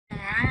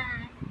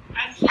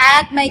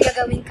At may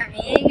gagawin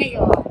kami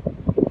ngayon.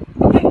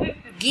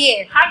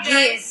 Hi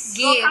guys!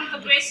 Welcome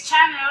to Grace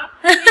channel.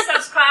 Please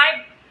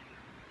subscribe.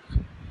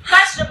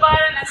 Touch the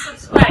button and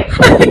subscribe.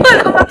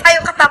 Wala pa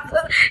tayo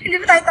katapos. Hindi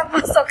pa tayo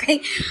tapos,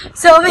 okay?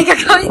 So, may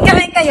gagawin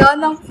kami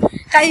ngayon ng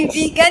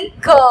kaibigan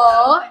ko.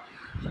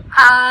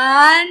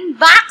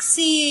 Unboxing!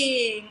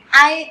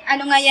 Ay,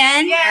 ano nga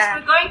yan? Yes,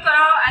 we're going to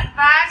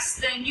unbox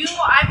the new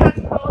iPad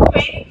Pro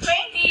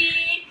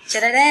 2020.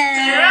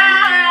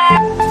 Tadadaan!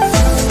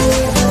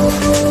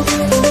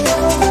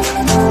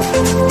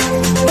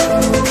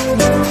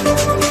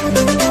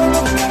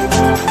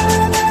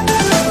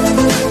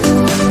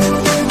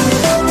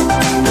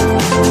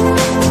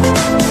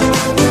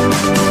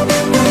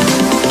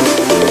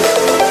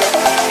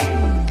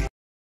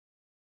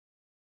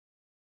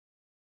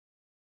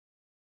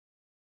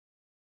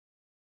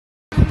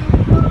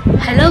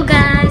 Hello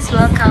guys!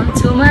 Welcome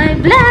to my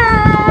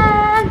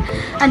vlog!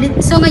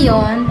 So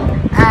ngayon,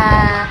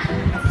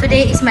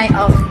 today is my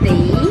off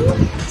day,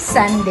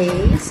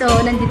 Sunday. So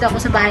nandito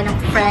ako sa bahay ng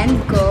friend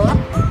ko,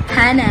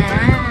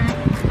 Hanah.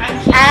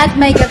 At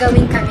may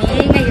gagawin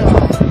kami ngayon.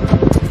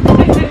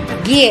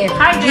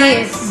 Hi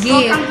guys!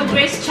 Welcome to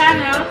Grace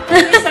channel.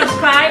 Please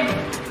subscribe.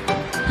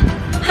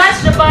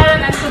 Touch the button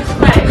and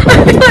subscribe.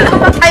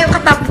 Wala pa tayo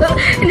katapos.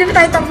 Hindi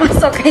pa tayo tapos,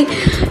 okay?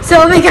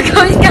 So may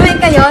gagawin kami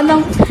ngayon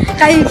ng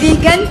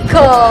kaibigan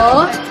ko.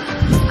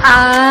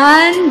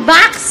 Unboxing!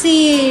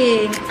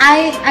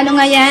 Ay, ano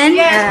nga yan?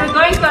 Yes, we're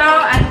going to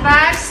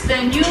unbox the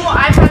new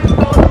iPad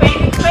Pro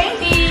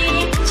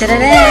 2020.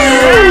 Tadadaan!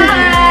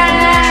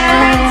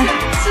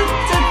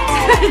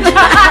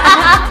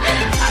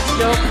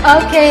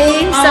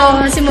 Okay,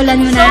 so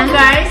simulan mo na. So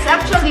guys,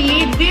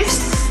 actually,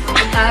 this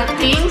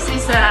things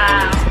is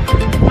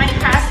my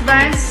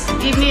husband's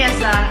give me as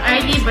an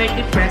early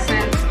birthday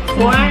present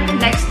for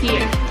next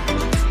year.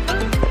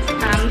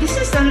 This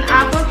is an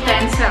Apple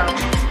Pencil.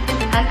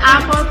 An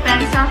Apple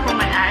Pencil for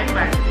my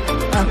iPad.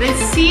 Okay.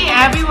 Let's see,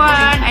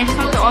 everyone. I just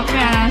want to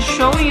open and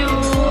show you.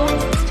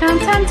 Chan,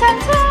 chan, chan,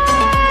 chan.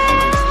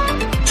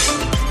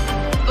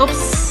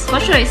 Oops.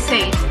 What should I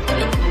say?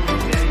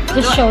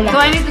 Just show lang. Do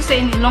I need to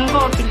say in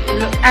Ilonggo or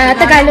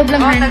Tagalog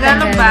lang. Oh,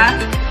 Tagalog ba?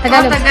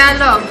 Tagalog. Oh,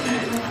 Tagalog.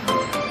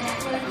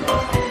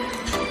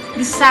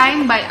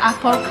 Designed by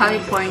Apple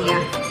California.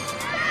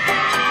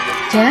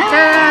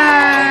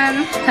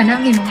 Diyan!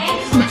 Hanangin mo.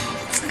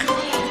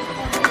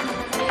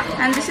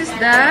 And this is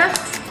the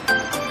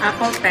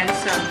Apple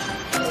Pencil.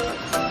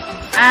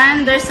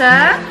 And there's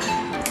a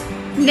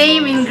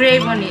name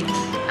engraved on it.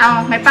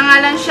 Oh, may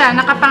pangalan siya.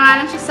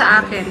 Nakapangalan siya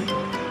sa akin.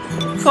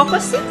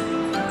 Focus it.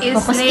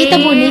 Focus. Ito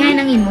bunihan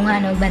ng imo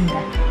nga, no, banda.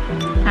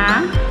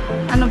 Ha?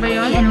 Ano ba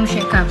yun? Ano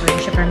siya, cover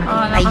siya para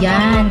oh,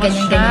 ayan,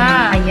 ganyan.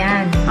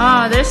 Ayan.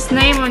 Oh, there's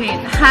name on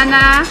it.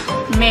 Hanah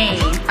May.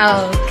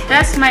 Oh.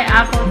 That's my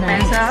Apple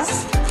Pencil.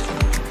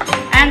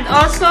 And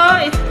also,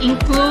 it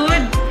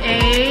include a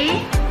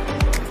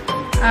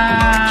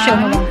show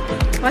mo lang.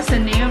 What's the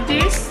name of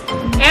this?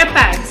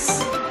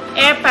 AirPads.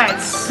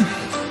 AirPads.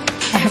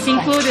 It's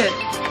included.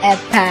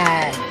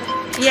 AirPad.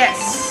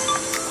 Yes.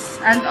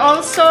 And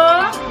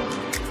also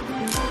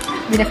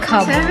with a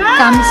cover.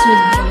 Comes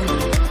with.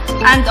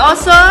 And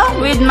also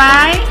with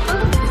my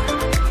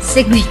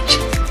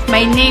signature.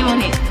 My name on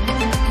it.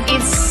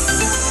 It's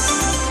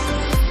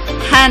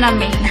Hanah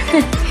May.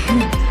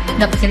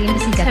 Dapat kaliin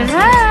na sigat.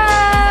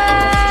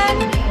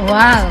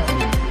 Wow.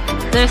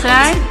 There's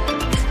a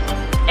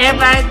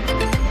AirPad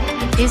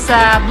is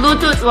a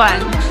Bluetooth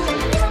one.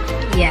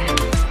 Yeah.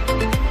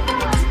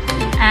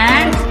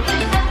 And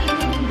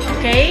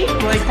okay,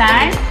 more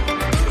time.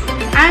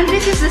 And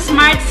this is a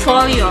smart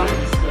folio.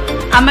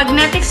 A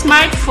magnetic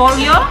smart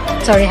folio.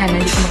 Sorry,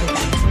 Hanah, hindi ko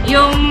makita.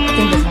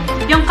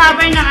 Yung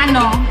cover ng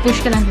ano?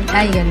 Push ka lang dun.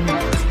 Ay, yun.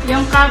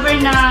 Yung cover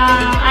ng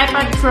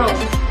iPad Pro.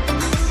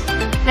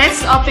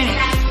 Let's open it.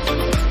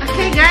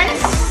 Okay,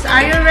 guys.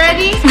 Are you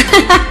ready?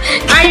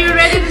 Are you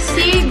ready to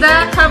see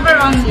the cover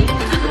only?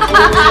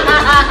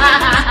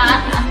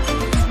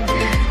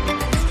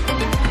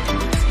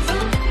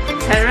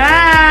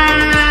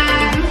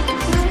 Taran!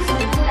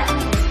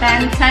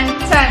 Tan, tan,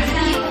 tan,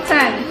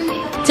 tan.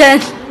 Tan.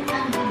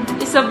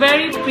 It's a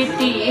very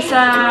pretty. It's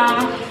a...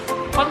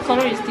 What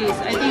color is this?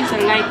 I think it's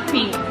a light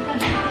pink.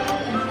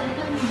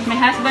 My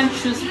husband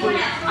chose for it.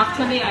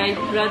 Actually, I'd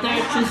rather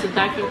choose the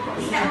darker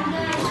color.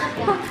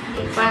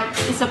 But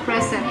it's a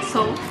present,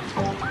 so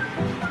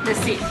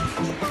let's see.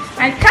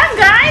 And come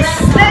guys,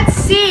 let's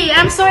see.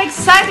 I'm so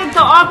excited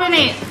to open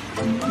it.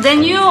 The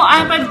new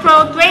iPad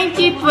Pro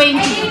 2020.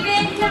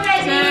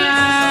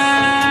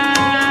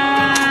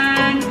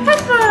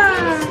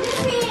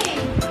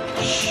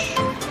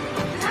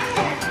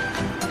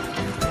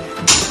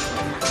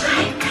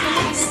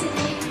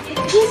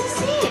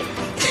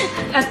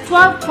 At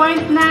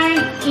 12.9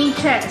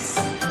 inches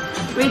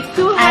with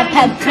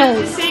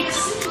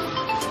 256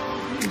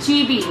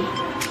 GB,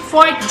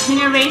 4th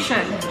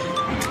generation.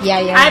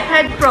 Yeah.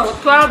 iPad Pro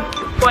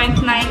 12.9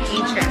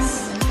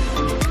 inches.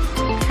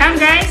 Come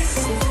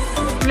guys,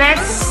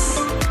 let's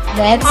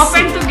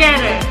open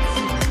together.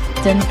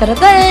 Dun, dun,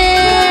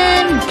 dun.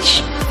 And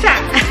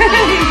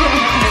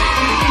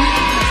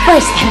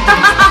first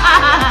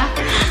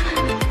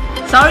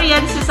sorry,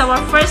 this is our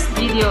first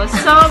video,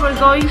 so we're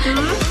going to.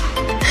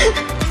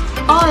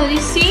 Oh, you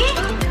see?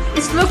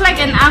 It looks like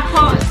an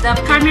Apple. The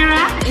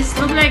camera is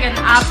look like an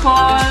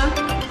Apple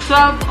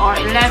 12 or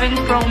 11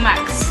 Pro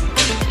Max.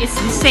 It's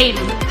the same.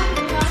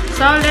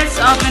 So let's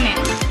open it.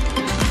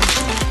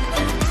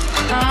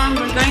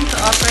 We're going to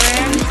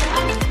open,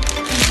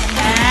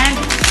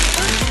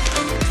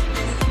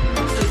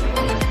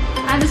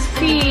 and the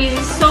screen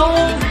is so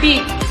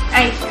big.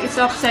 It's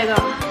upside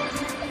down.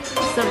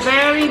 It's a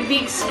very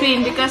big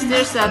screen because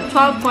there's a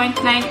 12.9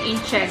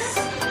 inches.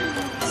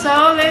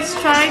 So let's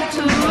try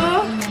to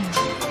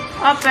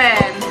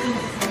open.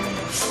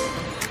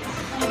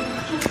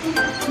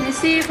 Let's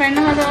see if I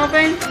know how to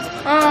open.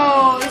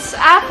 Oh, it's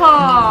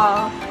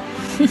Apple.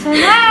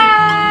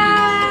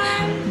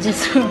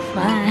 just for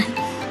fun.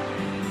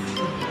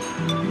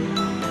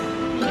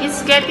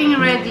 It's getting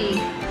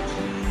ready.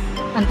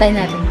 Antay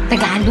natin.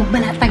 Tagalog ba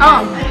na?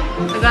 Tagalog.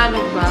 Oh,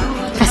 Tagalog ba?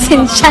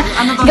 Pasensya.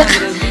 Ano ba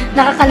nag-ready?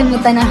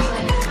 Nakakalimutan na.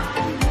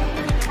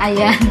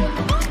 Ayan.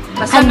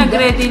 Basta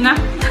nag-ready na.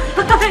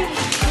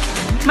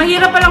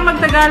 Mahirap palang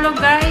mag-Tagalog,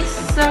 guys.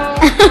 So,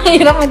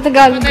 mahirap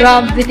mag-Tagalog.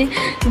 Grabe.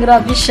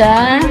 Grabe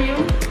siya.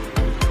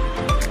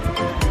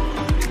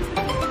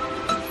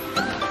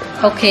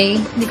 Okay.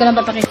 Hindi ko lang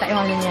papakita yung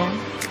ano niya.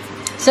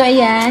 So,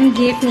 ayan.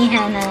 Gift ni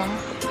Hanah.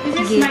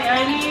 This is my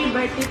early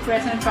birthday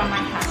present from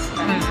my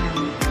husband.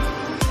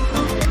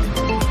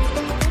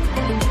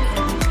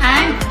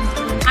 And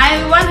I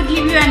want to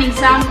give you an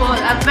example.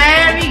 A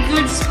very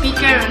good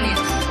speaker on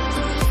it.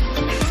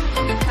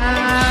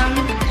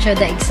 Show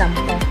the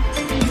example.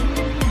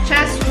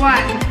 Just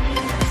one.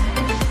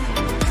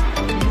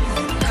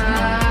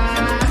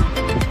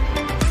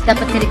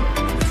 Dapat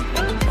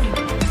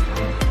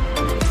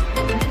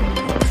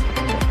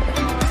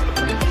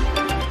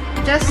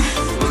just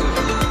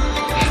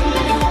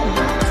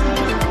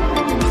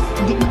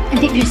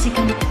hindi music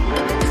ano.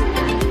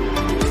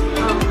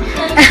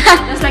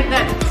 Just like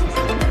that.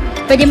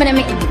 Pwede mo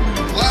namin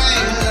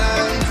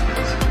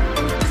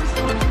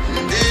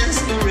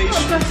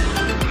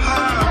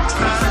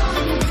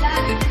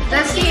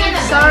That's it.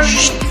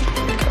 Sorry.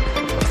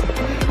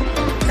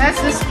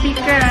 That's the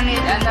speaker on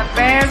it, and a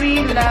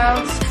very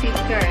loud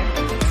speaker.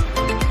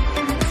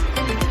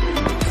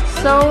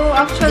 So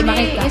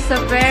actually, it's a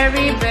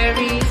very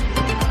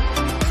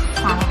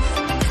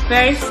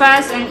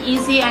fast and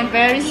easy and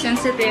very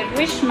sensitive.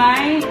 Where is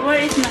my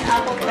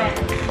Apple pen?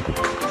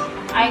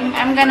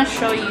 I'm gonna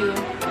show you.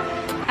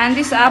 And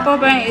this Apple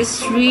pen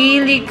is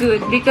really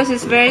good because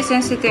it's very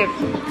sensitive.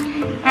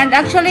 And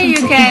actually,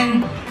 you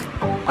can.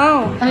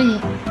 Oh,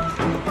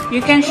 you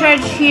can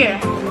charge here.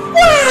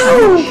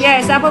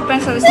 Yes, Apple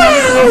Pencil is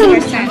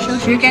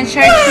 99%. You can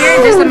charge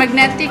here. There's a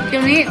magnetic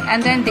unit,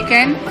 and then they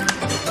can.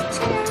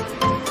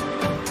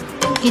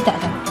 kita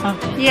ka.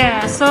 Okay.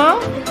 Yeah, so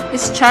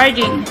it's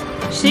charging.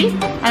 See,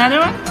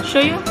 another one.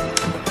 Show you.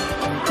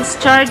 It's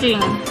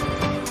charging.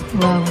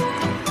 Wow.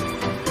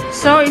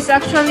 So it's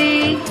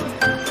actually.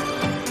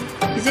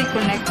 Is it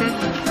connected?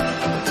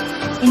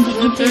 Hindi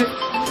ito.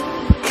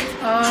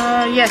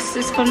 Yes,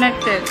 it's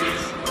connected.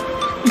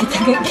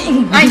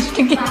 Ay,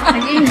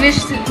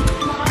 Nag-English.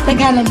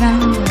 Tagalog na.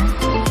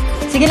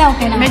 Sige lang,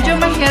 okay lang. Medyo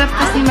mahirap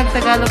kasi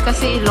mag-Tagalog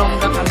kasi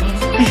Ilongga kami.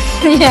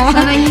 Yeah.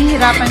 So,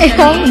 nahihirapan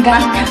kami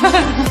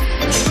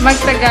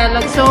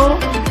mag-Tagalog. So,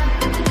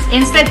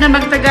 instead na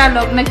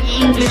mag-Tagalog,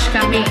 nag-i-English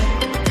kami.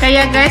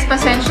 Kaya guys,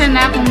 pasensya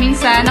na kung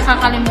minsan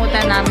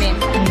nakakalimutan namin.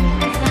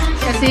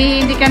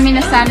 Kasi hindi kami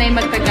nasanay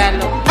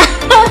mag-Tagalog.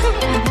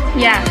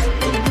 Yeah.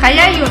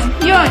 Kaya yun.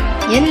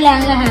 Yun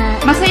lang lahat.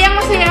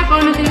 Masayang-masaya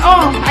ako natin.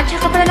 Oh, at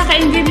saka pala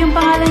naka-engrave yung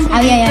pangalan ko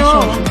dito. Yeah,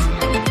 sure.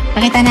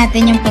 Pakita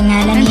natin yung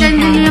pangalan ni Hanah.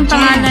 Nandiyan yung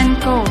pangalan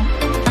ko.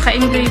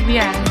 Naka-engrave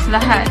yan.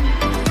 Lahat.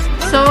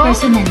 So,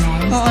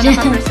 personalized. Oo,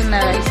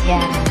 naka-personalized.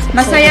 Yeah.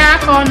 Masaya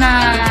ako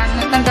na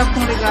natanggap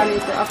kong regalo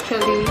ito.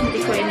 Actually, hindi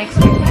ko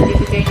in-expect na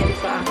bibigay nito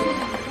sa akin.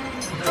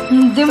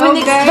 Hindi mo So,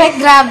 na-expect, guys,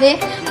 grabe.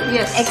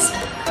 Yes.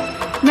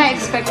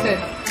 Na-expected.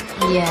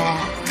 Yeah.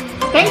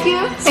 Thank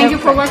you. Thank you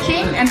for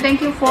watching. And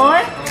thank you for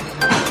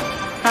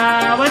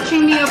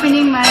watching me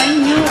opening my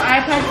new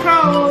iPad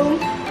Pro.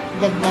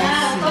 The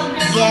best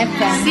gift.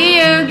 See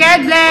you.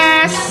 God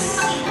bless.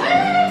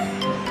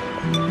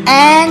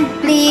 And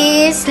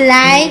please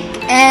like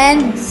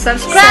and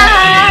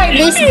Subscribe.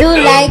 please do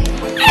like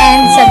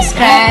and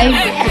subscribe.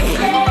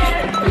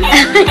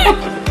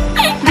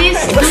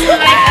 Please do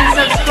like and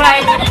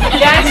subscribe.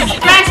 Just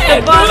press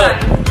the button.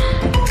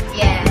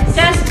 Yes.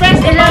 Just press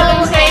the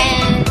button.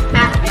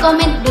 And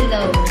comment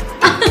below.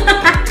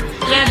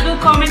 Yeah, do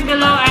comment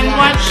below and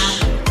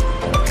watch.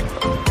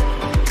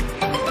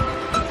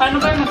 Paano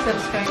ba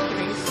mag-subscribe,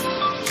 Grace?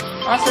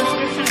 Our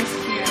subscription is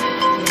here.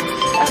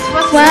 That's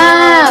what's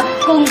Wow!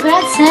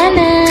 Congrats,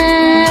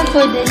 Hanah,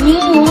 for the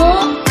new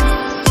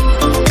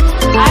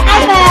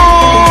iPad.